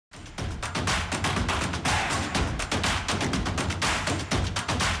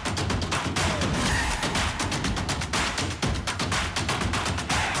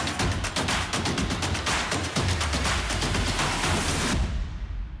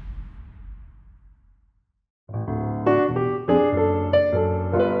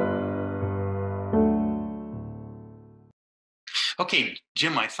Okay,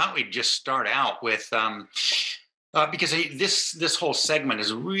 Jim, I thought we'd just start out with because this whole segment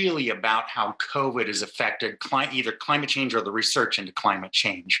is really about how COVID has affected either climate change or the research into climate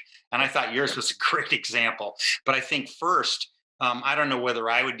change. And I thought yours was a great example. But I think first, I don't know whether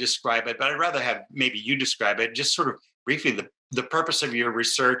I would describe it, but I'd rather have maybe you describe it. Just sort of briefly, the purpose of your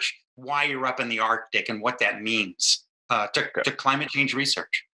research, why you're up in the Arctic, and what that means Okay, to climate change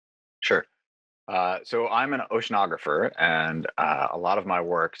research. sure. So I'm an oceanographer, and a lot of my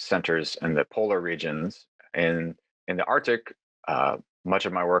work centers in the polar regions. In the Arctic, much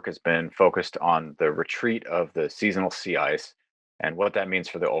of my work has been focused on the retreat of the seasonal sea ice and what that means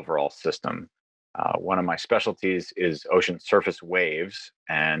for the overall system. One of my specialties is ocean surface waves,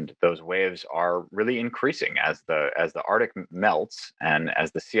 and those waves are really increasing as the Arctic melts and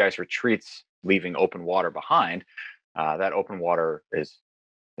as the sea ice retreats, leaving open water behind. That open water is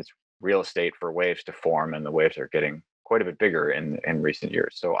it's real estate for waves to form, and the waves are getting quite a bit bigger in recent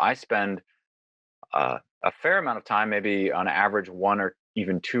years. So I spend a fair amount of time, maybe on average 1 or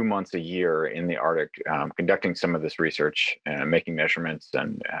even 2 months a year in the Arctic, conducting some of this research, making measurements,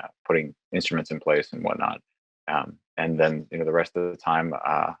 and putting instruments in place and whatnot. And then, the rest of the time,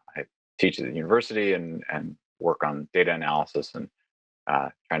 I teach at the university and work on data analysis and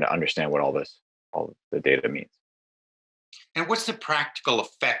trying to understand what all the data means. And what's the practical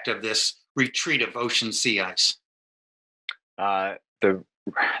effect of this retreat of ocean sea ice? The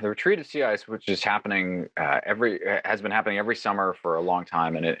the retreat of sea ice, which is happening has been happening every summer for a long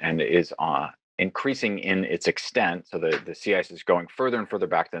time, and it is increasing in its extent. So the sea ice is going further and further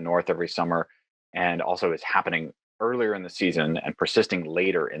back to the north every summer, and also is happening earlier in the season and persisting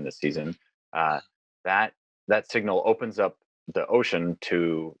later in the season. Uh, that that signal opens up the ocean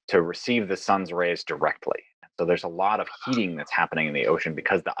to receive the sun's rays directly. So there's a lot of heating that's happening in the ocean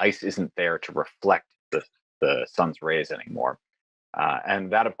because the ice isn't there to reflect the sun's rays anymore.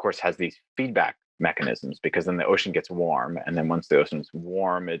 And that, of course, has these feedback mechanisms because then the ocean gets warm. And then once the ocean's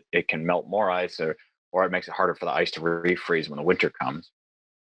warm, it can melt more ice, or it makes it harder for the ice to refreeze when the winter comes.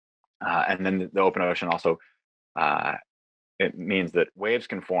 And then the open ocean also, uh, it means that waves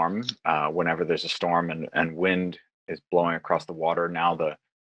can form whenever there's a storm and wind is blowing across the water. Now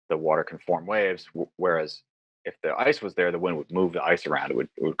the water can form waves, whereas if the ice was there, the wind would move the ice around. It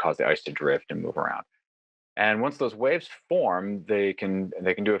would cause the ice to drift and move around. And once those waves form, they can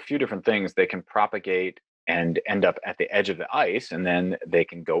do a few different things. They can propagate and end up at the edge of the ice, and then they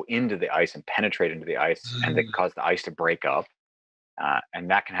can go into the ice and penetrate into the ice, and they can Mm. cause the ice to break up. And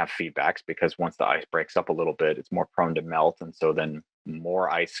that can have feedbacks because once the ice breaks up a little bit, it's more prone to melt, and so then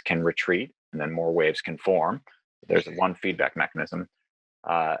more ice can retreat, and then more waves can form. There's one feedback mechanism.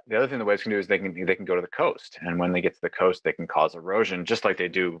 The other thing the waves can do is they can go to the coast, and when they get to the coast, they can cause erosion, just like they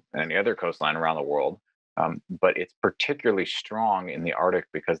do any other coastline around the world. But it's particularly strong in the Arctic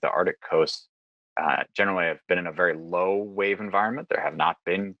because the Arctic coasts generally have been in a very low wave environment. There have not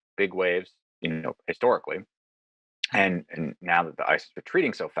been big waves, historically, and now that the ice is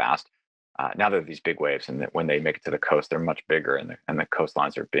retreating so fast, now there are these big waves, and that when they make it to the coast, they're much bigger, and the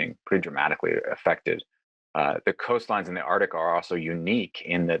coastlines are being pretty dramatically affected. The coastlines in the Arctic are also unique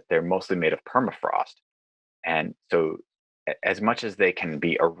in that they're mostly made of permafrost, and so as much as they can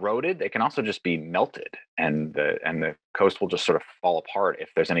be eroded, they can also just be melted, and the coast will just sort of fall apart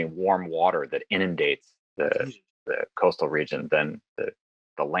if there's any warm water that inundates the coastal region. Then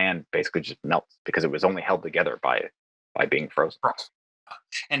the land basically just melts because it was only held together by being frozen. Right.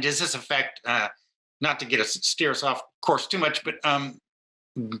 And does this affect, not to steer us off course too much, but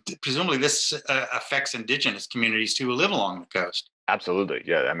presumably this affects indigenous communities too who live along the coast? Absolutely,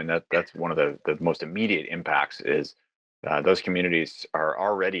 yeah. I mean that's one of the most immediate impacts is those communities are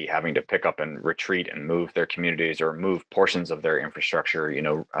already having to pick up and retreat and move their communities or move portions of their infrastructure.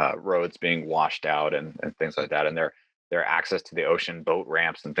 Roads being washed out and things like that, and their access to the ocean, boat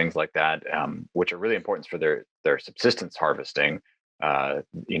ramps and things like that, which are really important for their subsistence harvesting.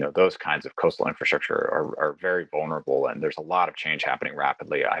 Those kinds of coastal infrastructure are very vulnerable, and there's a lot of change happening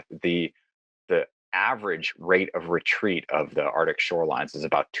rapidly. The average rate of retreat of the Arctic shorelines is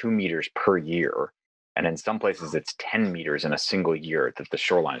about 2 meters per year. And in some places, it's 10 meters in a single year that the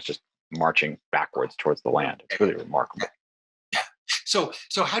shoreline is just marching backwards towards the land. It's really remarkable. So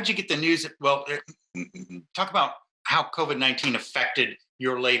how'd you get the news? Well, talk about how COVID-19 affected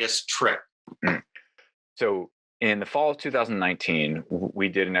your latest trip. Mm. So in the fall of 2019, we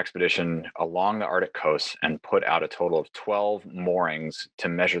did an expedition along the Arctic coast and put out a total of 12 moorings to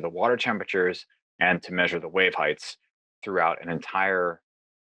measure the water temperatures and to measure the wave heights throughout an entire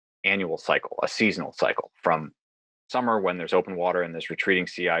annual cycle, a seasonal cycle from summer when there's open water and there's retreating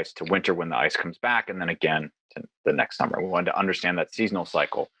sea ice, to winter when the ice comes back, and then again to the next summer. We wanted to understand that seasonal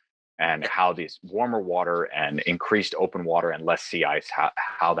cycle and how these warmer water and increased open water and less sea ice,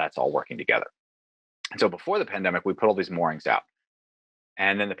 how that's all working together. And so before the pandemic, we put all these moorings out.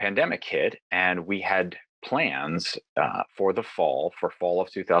 And then the pandemic hit, and we had plans for fall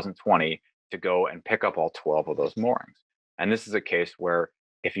of 2020, to go and pick up all 12 of those moorings. And this is a case where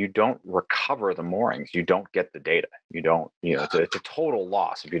if you don't recover the moorings, you don't get the data. You don't, it's a total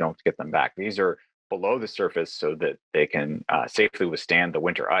loss if you don't get them back. These are below the surface so that they can safely withstand the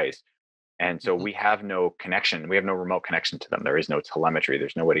winter ice. And so we have no connection. We have no remote connection to them. There is no telemetry.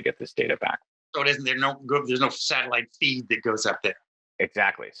 There's no way to get this data back. So there's no satellite feed that goes up there.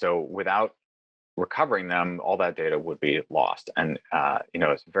 Exactly. So without recovering them, all that data would be lost. And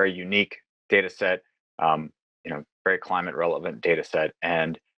it's a very unique data set, very climate relevant data set.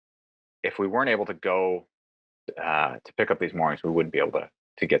 And if we weren't able to go to pick up these moorings, we wouldn't be able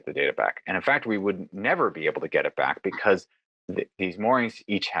to get the data back. And in fact, we would never be able to get it back, because these moorings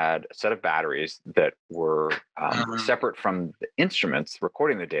each had a set of batteries that were separate from the instruments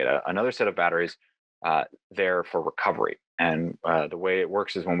recording the data, another set of batteries there for recovery. And the way it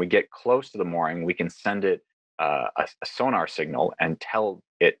works is when we get close to the mooring, we can send it a sonar signal and tell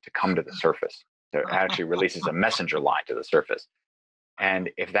it to come to the surface. So it actually releases a messenger line to the surface. And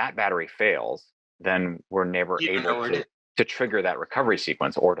if that battery fails, then we're never able to trigger that recovery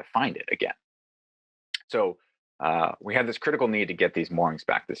sequence or to find it again. So we had this critical need to get these moorings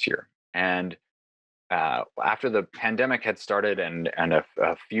back this year. And after the pandemic had started and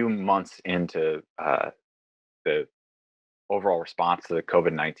a few months into the overall response to the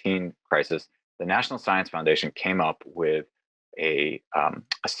COVID-19 crisis, the National Science Foundation came up with a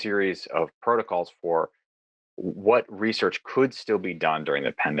series of protocols for what research could still be done during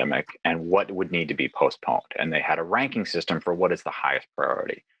the pandemic and what would need to be postponed. And they had a ranking system for what is the highest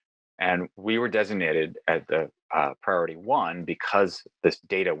priority. And we were designated at the priority 1 because this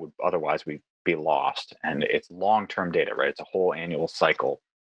data would otherwise be lost. And it's long-term data, right? It's a whole annual cycle.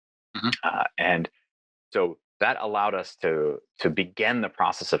 And so that allowed us to begin the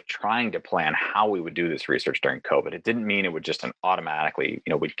process of trying to plan how we would do this research during COVID. It didn't mean it would just automatically,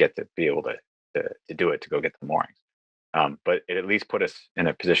 we'd get to be able to do it, to go get the moorings. But it at least put us in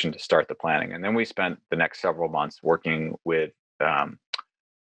a position to start the planning. And then we spent the next several months working with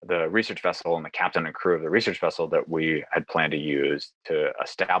the research vessel and the captain and crew of the research vessel that we had planned to use to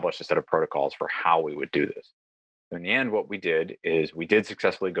establish a set of protocols for how we would do this. In the end, what we did is we did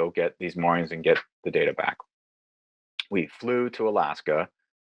successfully go get these moorings and get the data back. We flew to Alaska,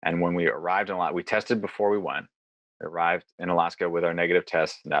 and when we arrived in Alaska, we tested before we went. We arrived in Alaska with our negative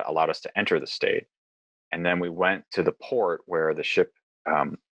tests, and that allowed us to enter the state. And then we went to the port where the ship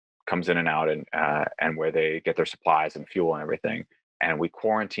comes in and out, and where they get their supplies and fuel and everything. And we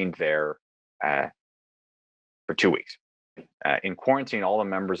quarantined there for 2 weeks. In quarantine, all the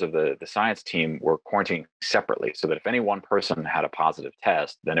members of the science team were quarantining separately, so that if any one person had a positive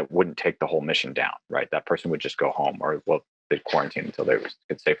test, then it wouldn't take the whole mission down, right? That person would just go home, or they'd quarantine until they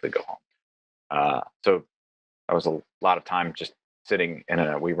could safely go home. So that was a lot of time just sitting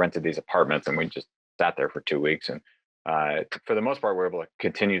we rented these apartments and we just sat there for 2 weeks. And for the most part, we were able to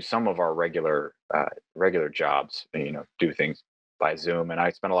continue some of our regular jobs, do things by Zoom. And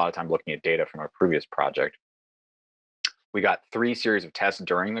I spent a lot of time looking at data from our previous project. We got 3 series of tests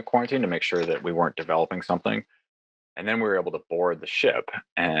during the quarantine to make sure that we weren't developing something. And then we were able to board the ship.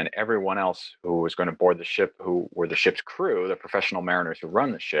 And everyone else who was going to board the ship, who were the ship's crew, the professional mariners who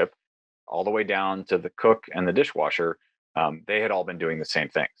run the ship, all the way down to the cook and the dishwasher, they had all been doing the same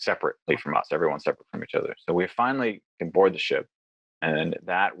thing separately from us, everyone separate from each other. So we finally can board the ship. And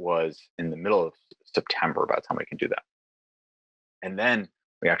that was in the middle of September by the time we can do that. And then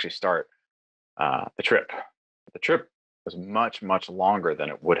we actually start the trip. The trip was much, much longer than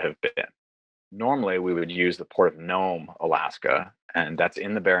it would have been. Normally, we would use the port of Nome, Alaska, and that's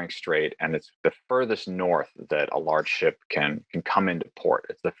in the Bering Strait, and it's the furthest north that a large ship can come into port.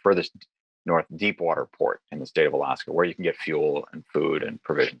 It's the furthest north deep water port in the state of Alaska, where you can get fuel and food and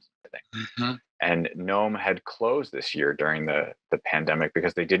provisions and everything. And Nome had closed this year during the pandemic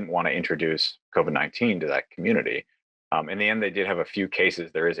because they didn't want to introduce COVID-19 to that community. In the end, they did have a few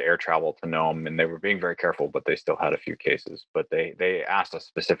cases. There is air travel to Nome, and they were being very careful, but they still had a few cases. But they asked us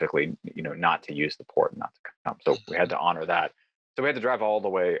specifically, not to use the port, not to come. So we had to honor that. So we had to drive all the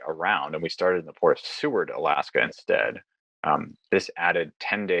way around, and we started in the port of Seward, Alaska instead. This added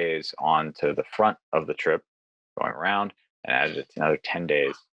 10 days onto the front of the trip going around, and added another 10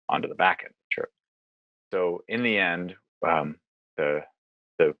 days onto the back end of the trip. So in the end, the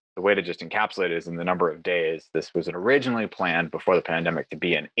the way to just encapsulate it is in the number of days. This was originally planned before the pandemic to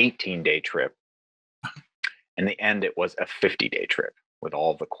be an 18-day trip. In the end, it was a 50-day trip with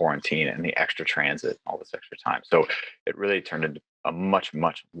all the quarantine and the extra transit, all this extra time. So it really turned into a much,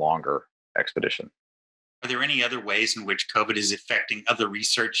 much longer expedition. Are there any other ways in which COVID is affecting other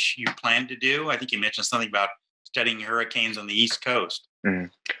research you plan to do? I think you mentioned something about studying hurricanes on the East Coast. Mm-hmm.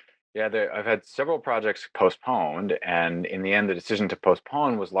 Yeah, I've had several projects postponed, and in the end, the decision to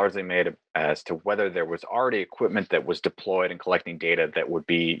postpone was largely made as to whether there was already equipment that was deployed and collecting data that would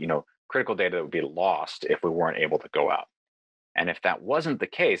be, critical data that would be lost if we weren't able to go out. And if that wasn't the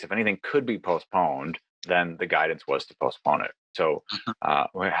case, if anything could be postponed, then the guidance was to postpone it. So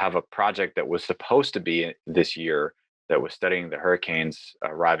we have a project that was supposed to be this year that was studying the hurricanes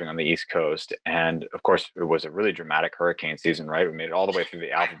arriving on the East Coast. And of course, it was a really dramatic hurricane season, right? We made it all the way through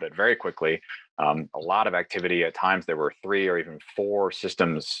the alphabet very quickly. A lot of activity. At times, there were 3 or even 4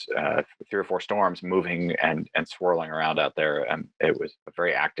 systems, 3 or 4 storms moving and swirling around out there. And it was a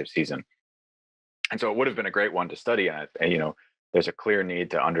very active season. And so it would have been a great one to study. And there's a clear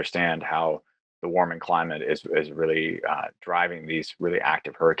need to understand how the warming climate is really driving these really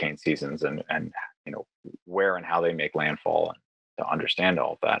active hurricane seasons, and where and how they make landfall, and to understand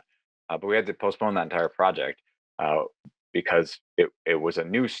all of that. But we had to postpone that entire project because it was a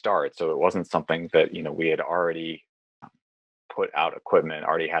new start. So it wasn't something that we had already put out equipment,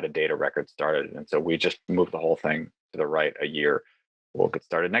 already had a data record started, and so we just moved the whole thing to the right a year. We'll get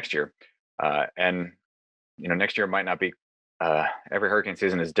started next year, and next year might not be. Every hurricane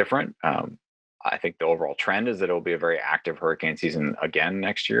season is different. I think the overall trend is that it will be a very active hurricane season again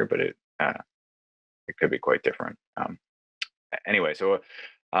next year, but it could be quite different. Anyway, so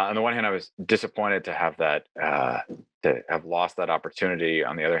on the one hand, I was disappointed to have that to have lost that opportunity.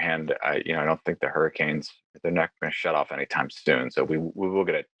 On the other hand, I don't think the hurricanes, they're not going to shut off anytime soon. So we will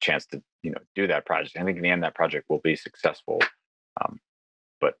get a chance to do that project. I think in the end that project will be successful,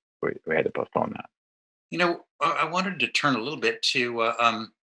 but we had to postpone that. I wanted to turn a little bit to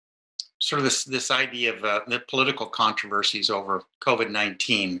sort of this idea of the political controversies over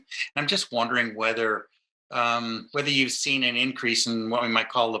COVID-19. I'm just wondering whether you've seen an increase in what we might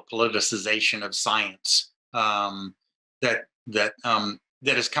call the politicization of science that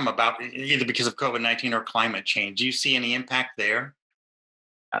has come about either because of COVID-19 or climate change. Do you see any impact there?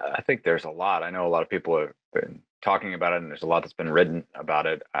 I think there's a lot. I know a lot of people have been talking about it, and there's a lot that's been written about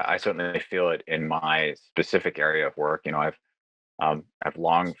it. I certainly feel it in my specific area of work. I've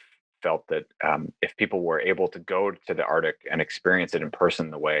long felt that if people were able to go to the Arctic and experience it in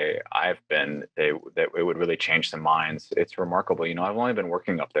person the way I've been, that it would really change some minds. It's remarkable. I've only been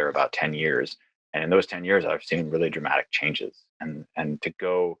working up there about 10 years, and in those 10 years, I've seen really dramatic changes. And to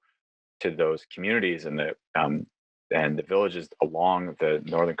go to those communities and the villages along the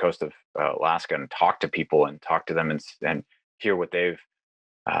northern coast of Alaska and talk to people and talk to them and hear what they've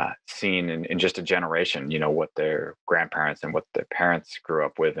seen in just a generation, what their grandparents and what their parents grew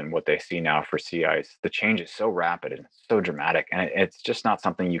up with and what they see now for sea ice. The change is so rapid and so dramatic, and it's just not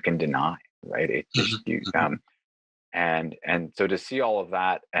something you can deny, right? It just and so to see all of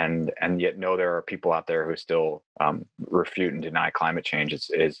that and yet know there are people out there who still refute and deny climate change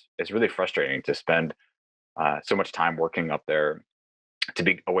is really frustrating. To spend so much time working up there, to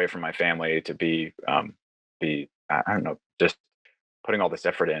be away from my family, to be I don't know, just putting all this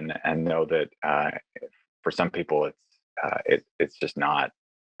effort in, and know that for some people it's just not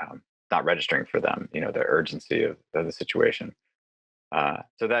registering for them, the urgency of the situation.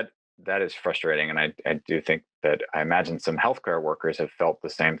 So that is frustrating, and I do think that I imagine some healthcare workers have felt the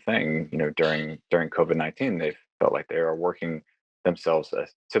same thing. During COVID-19, they've felt like they are working themselves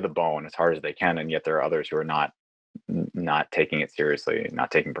to the bone as hard as they can, and yet there are others who are not taking it seriously,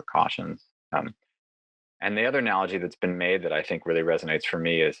 not taking precautions. And the other analogy that's been made that I think really resonates for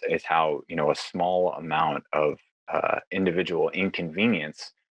me is how a small amount of individual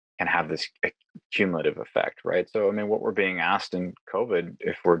inconvenience can have this cumulative effect, right? So I mean, what we're being asked in COVID,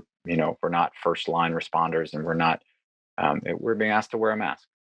 if we're not first line responders and we're being asked to wear a mask.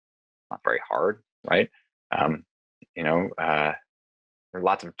 Not very hard, right? There are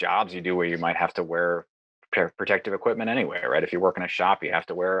lots of jobs you do where you might have to wear protective equipment anyway, right? If you work in a shop, you have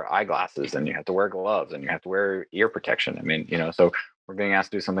to wear eyeglasses and you have to wear gloves and you have to wear ear protection. I mean, so we're being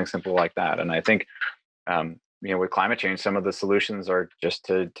asked to do something simple like that. And I think, with climate change, some of the solutions are just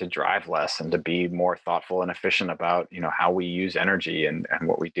to drive less and to be more thoughtful and efficient about, how we use energy and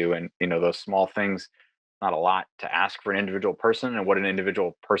what we do. And, those small things, not a lot to ask for an individual person, and what an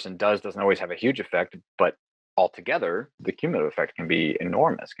individual person doesn't always have a huge effect, but altogether, the cumulative effect can be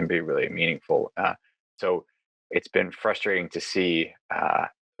enormous, can be really meaningful. So it's been frustrating to see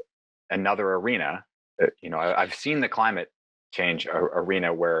another arena. I've seen the climate change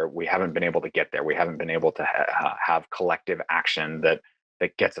arena where we haven't been able to get there. We haven't been able to have collective action that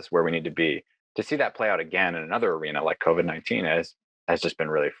gets us where we need to be. To see that play out again in another arena like COVID-19 has just been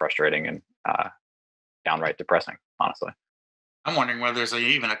really frustrating and downright depressing, honestly. I'm wondering whether there's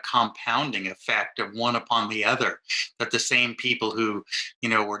even a compounding effect of one upon the other, that the same people who,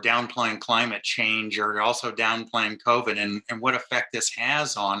 were downplaying climate change are also downplaying COVID, and what effect this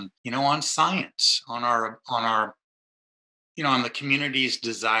has on, on science, on the community's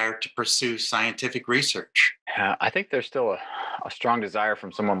desire to pursue scientific research. I think there's still a strong desire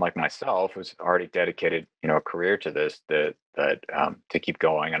from someone like myself who's already dedicated, a career to this, that to keep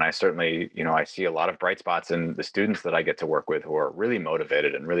going. And I certainly, I see a lot of bright spots in the students that I get to work with who are really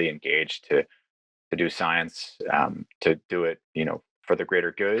motivated and really engaged to do science, to do it, for the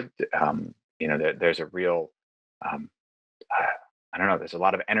greater good. There's a real, um, I don't know, there's a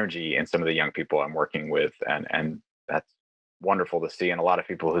lot of energy in some of the young people I'm working with, and that's wonderful to see. And a lot of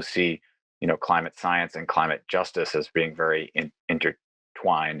people who see, climate science and climate justice as being very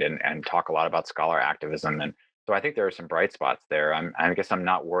intertwined, and talk a lot about scholar activism. And so I think there are some bright spots there. I guess I'm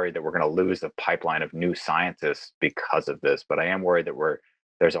not worried that we're going to lose the pipeline of new scientists because of this, but I am worried that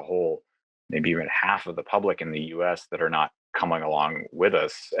there's a whole, maybe even half of the public in the U.S. that are not coming along with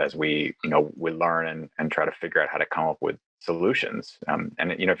us as we learn and try to figure out how to come up with solutions. And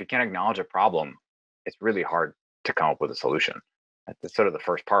if you can't acknowledge a problem, it's really hard to come up with a solution. That's sort of the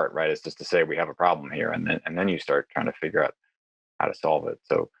first part, right? Is just to say we have a problem here, and then you start trying to figure out how to solve it.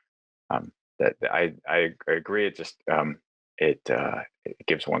 So that I agree. It just it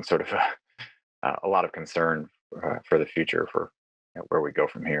gives one sort of a lot of concern for the future, for where we go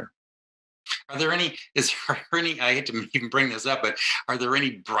from here. Are there any, I hate to even bring this up, but are there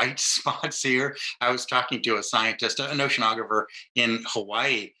any bright spots here? I was talking to a scientist, an oceanographer in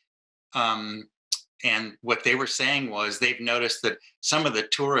Hawaii, um, and what they were saying was they've noticed that some of the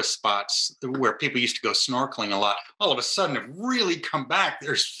tourist spots where people used to go snorkeling a lot, all of a sudden have really come back.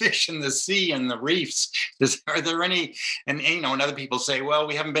 There's fish in the sea and the reefs. Are there any, and other people say, well,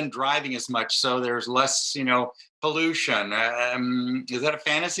 we haven't been driving as much, so there's less, pollution. Is that a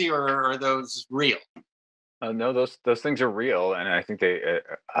fantasy, or are those real? No, those things are real, and I think they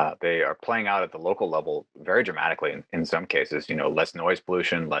are playing out at the local level very dramatically. In some cases, less noise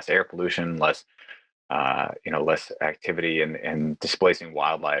pollution, less air pollution, less activity and displacing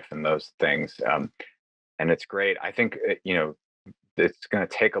wildlife and those things. And it's great. I think it's going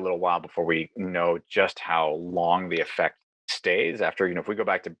to take a little while before we know just how long the effect stays after. If we go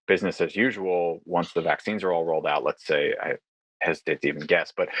back to business as usual once the vaccines are all rolled out, let's say, I hesitate to even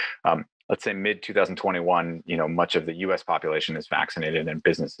guess, but let's say mid 2021, much of the U.S. population is vaccinated and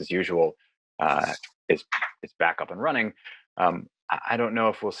business as usual is back up and running. I don't know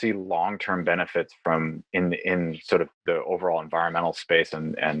if we'll see long-term benefits from in sort of the overall environmental space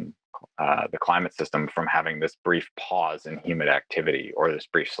and the climate system from having this brief pause in human activity, or this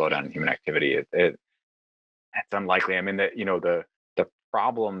brief slowdown in human activity. It's unlikely. I mean, that the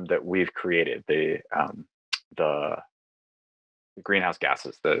problem that we've created, the greenhouse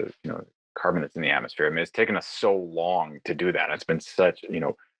gases, the carbon that's in the atmosphere. I mean, it's taken us so long to do that. It's been such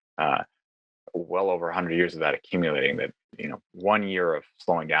well over 100 years of that accumulating that 1 year of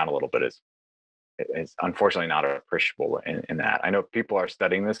slowing down a little bit is unfortunately not appreciable in that. I know people are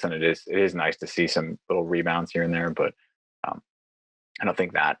studying this, and it is nice to see some little rebounds here and there, but I don't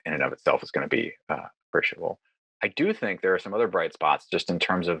think that in and of itself is going to be appreciable. I do think there are some other bright spots, just in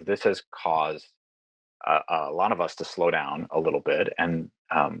terms of this has caused a lot of us to slow down a little bit, and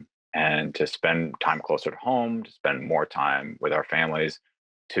to spend time closer to home, to spend more time with our families,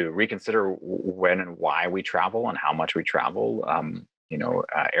 to reconsider when and why we travel and how much we travel.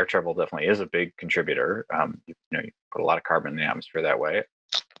 Air travel definitely is a big contributor. You put a lot of carbon in the atmosphere that way.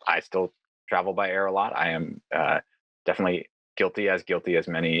 I still travel by air a lot. I am definitely guilty as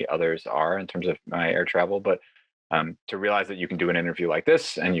many others are in terms of my air travel. But to realize that you can do an interview like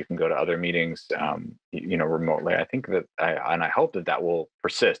this and you can go to other meetings, remotely, I think that I hope that will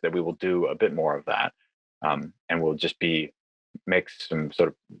persist, that we will do a bit more of that, and we'll just make some sort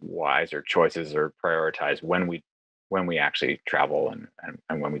of wiser choices, or prioritize when we actually travel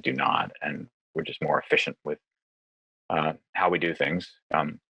and when we do not, and we're just more efficient with how we do things.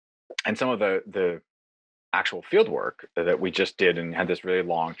 And some of the actual field work that we just did and had this really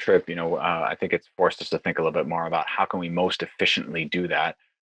long trip, I think it's forced us to think a little bit more about how can we most efficiently do that.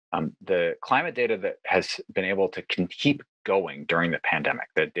 The climate data that has been able to keep going during the pandemic,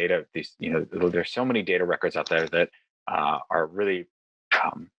 the data, there's so many data records out there that are really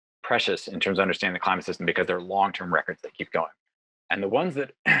precious in terms of understanding the climate system because they're long-term records that keep going. And the ones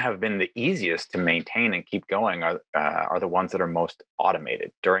that have been the easiest to maintain and keep going are the ones that are most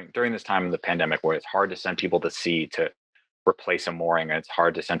automated during this time of the pandemic, where it's hard to send people to sea to replace a mooring, and it's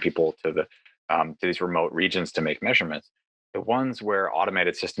hard to send people to these remote regions to make measurements. The ones where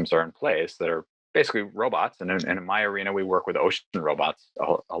automated systems are in place that are basically robots, and in my arena, we work with ocean robots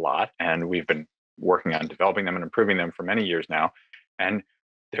a lot, and we've been working on developing them and improving them for many years now. And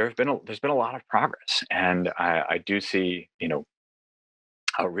there's been a lot of progress, and I do see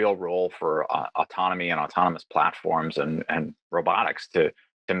a real role for autonomy and autonomous platforms and robotics to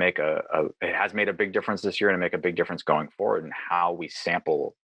make it has made a big difference this year and make a big difference going forward in how we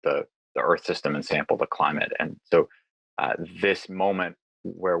sample the Earth system and sample the climate. And so this moment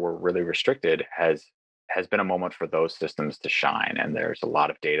where we're really restricted has been a moment for those systems to shine. And there's a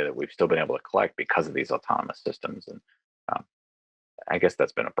lot of data that we've still been able to collect because of these autonomous systems. And um, I guess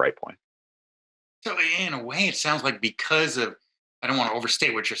that's been a bright point. So in a way, it sounds like because of, I don't want to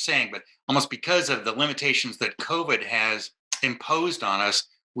overstate what you're saying, but almost because of the limitations that COVID has imposed on us,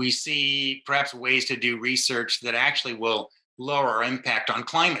 we see perhaps ways to do research that actually will lower our impact on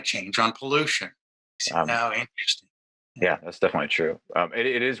climate change, on pollution. Um, Oh, interesting. yeah, that's definitely true.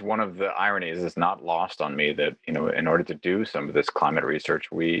 It is one of the ironies. It's not lost on me that in order to do some of this climate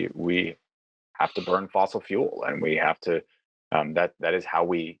research, we have to burn fossil fuel, and we have to that is how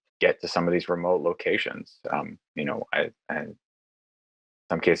we get to some of these remote locations. In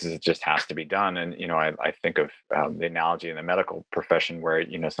some cases it just has to be done, and I think of the analogy in the medical profession where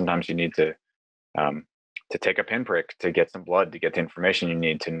sometimes you need to take a pinprick to get some blood to get the information you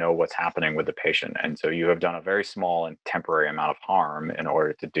need to know what's happening with the patient, and so you have done a very small and temporary amount of harm in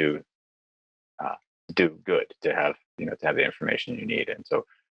order to do good, to have to have the information you need. And so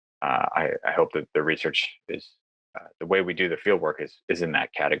I hope that the research is the way we do the field work is in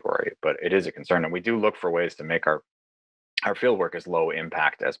that category, but it is a concern, and we do look for ways to make our field work as low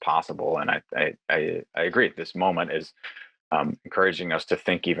impact as possible. And I agree. This moment is encouraging us to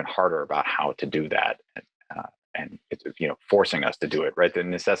think even harder about how to do that, and it's forcing us to do it. Right, the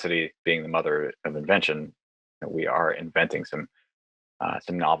necessity being the mother of invention. We are inventing some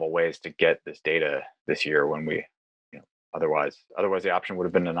novel ways to get this data this year when we otherwise the option would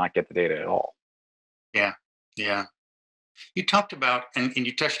have been to not get the data at all. Yeah. Yeah. You talked about, and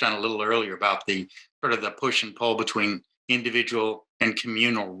you touched on a little earlier about the sort of the push and pull between individual and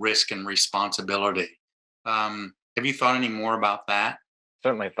communal risk and responsibility. Have you thought any more about that?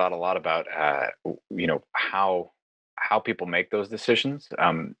 Certainly thought a lot about how people make those decisions.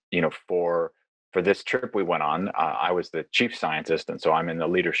 For this trip we went on, I was the chief scientist, and so I'm in the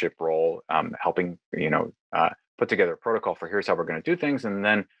leadership role, helping put together a protocol for here's how we're going to do things, and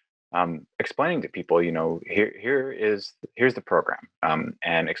then explaining to people, here's the program,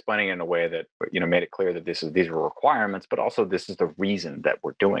 and explaining it in a way that made it clear that these are requirements, but also this is the reason that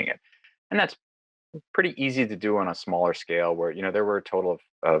we're doing it, and that's pretty easy to do on a smaller scale. Where there were a total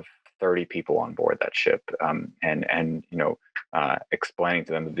of 30 people on board that ship, and explaining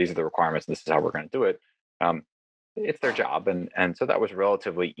to them that these are the requirements, this is how we're going to do it. It's their job, and so that was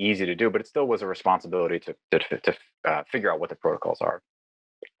relatively easy to do, but it still was a responsibility to figure out what the protocols are.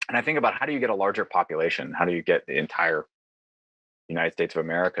 And I think about, how do you get a larger population? How do you get the entire United States of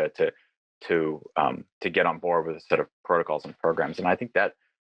America to get on board with a set of protocols and programs? And I think that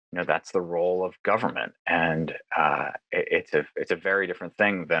that's the role of government, and it's a very different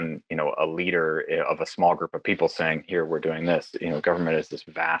thing than a leader of a small group of people saying, "Here, we're doing this." Government is this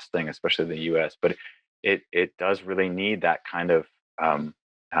vast thing, especially the U.S., but it does really need that kind of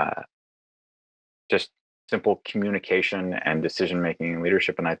uh, just simple communication and decision making and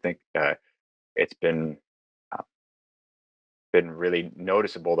leadership. And I think it's uh, been really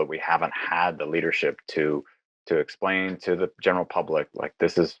noticeable that we haven't had the leadership to explain to the general public, like,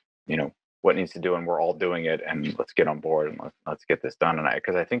 this is what needs to do, and we're all doing it, and let's get on board, and let's get this done. And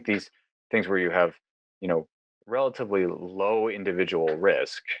because I think these things where you have relatively low individual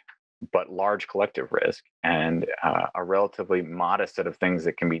risk but large collective risk, and a relatively modest set of things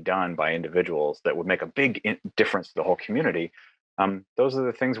that can be done by individuals that would make a big difference to the whole community. Those are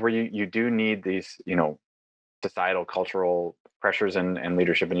the things where you do need these societal, cultural pressures and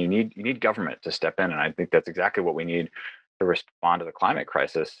leadership, and you need government to step in. And I think that's exactly what we need to respond to the climate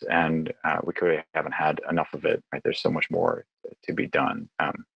crisis. And we clearly haven't had enough of it. Right, there's so much more to be done.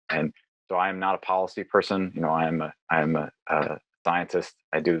 And so I am not a policy person. I am a scientist.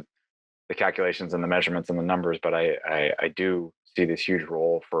 I do the calculations and the measurements and the numbers, but I do see this huge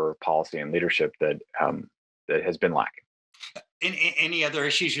role for policy and leadership that has been lacking. Any other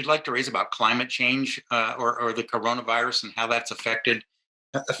issues you'd like to raise about climate change, or the coronavirus and how that's affected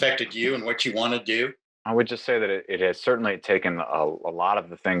affected you and what you want to do? I would just say that it has certainly taken a lot of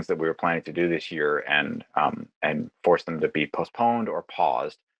the things that we were planning to do this year and forced them to be postponed or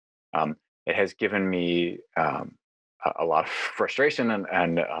paused. It has given me a lot of frustration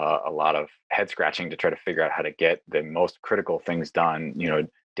and a lot of head scratching to try to figure out how to get the most critical things done.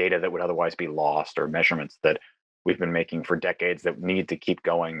 Data that would otherwise be lost, or measurements that we've been making for decades that need to keep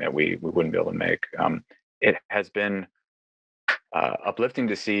going, that we wouldn't be able to make. It has been uplifting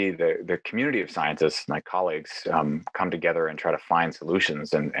to see the community of scientists, my colleagues, come together and try to find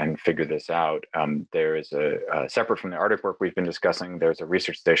solutions and figure this out. There is separate from the Arctic work we've been discussing, there's a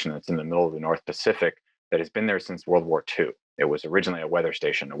research station that's in the middle of the North Pacific that has been there since World War II. It was originally a weather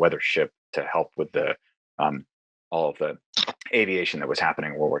station, a weather ship to help with all of the aviation that was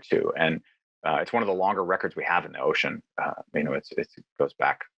happening in World War II. And it's one of the longer records we have in the ocean. It goes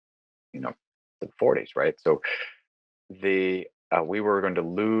back, to the 40s, right? So we were going to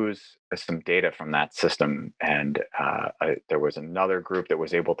lose some data from that system, and there was another group that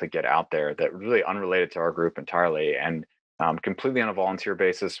was able to get out there that really unrelated to our group entirely, and completely on a volunteer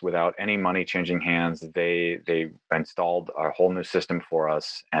basis without any money changing hands. They installed a whole new system for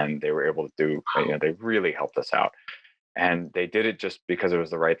us, and they were able to do. They really helped us out, and they did it just because it was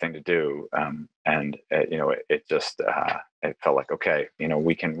the right thing to do. It just it felt like, okay,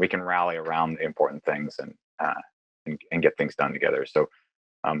 we can rally around the important things and get things done together. So,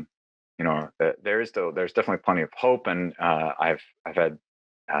 there's definitely plenty of hope, and I've had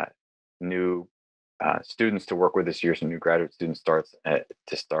new students to work with this year, some new graduate students to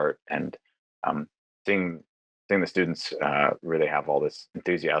start, and seeing the students really have all this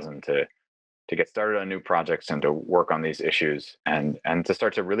enthusiasm to get started on new projects and to work on these issues, and to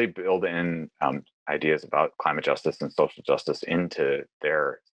start to really build in ideas about climate justice and social justice into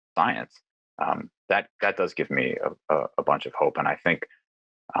their science. That does give me a bunch of hope, and I think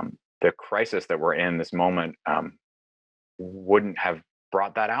the crisis that we're in this moment wouldn't have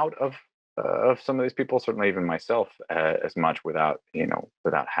brought that out of some of these people, certainly even myself, as much without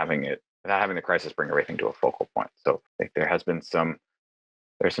having the crisis bring everything to a focal point. So I think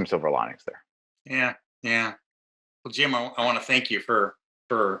there's some silver linings there. Yeah. Well, Jim, I want to thank you for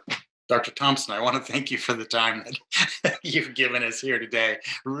Dr. Thompson. I want to thank you for the time that you've given us here today.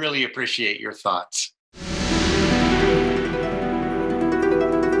 Really appreciate your thoughts.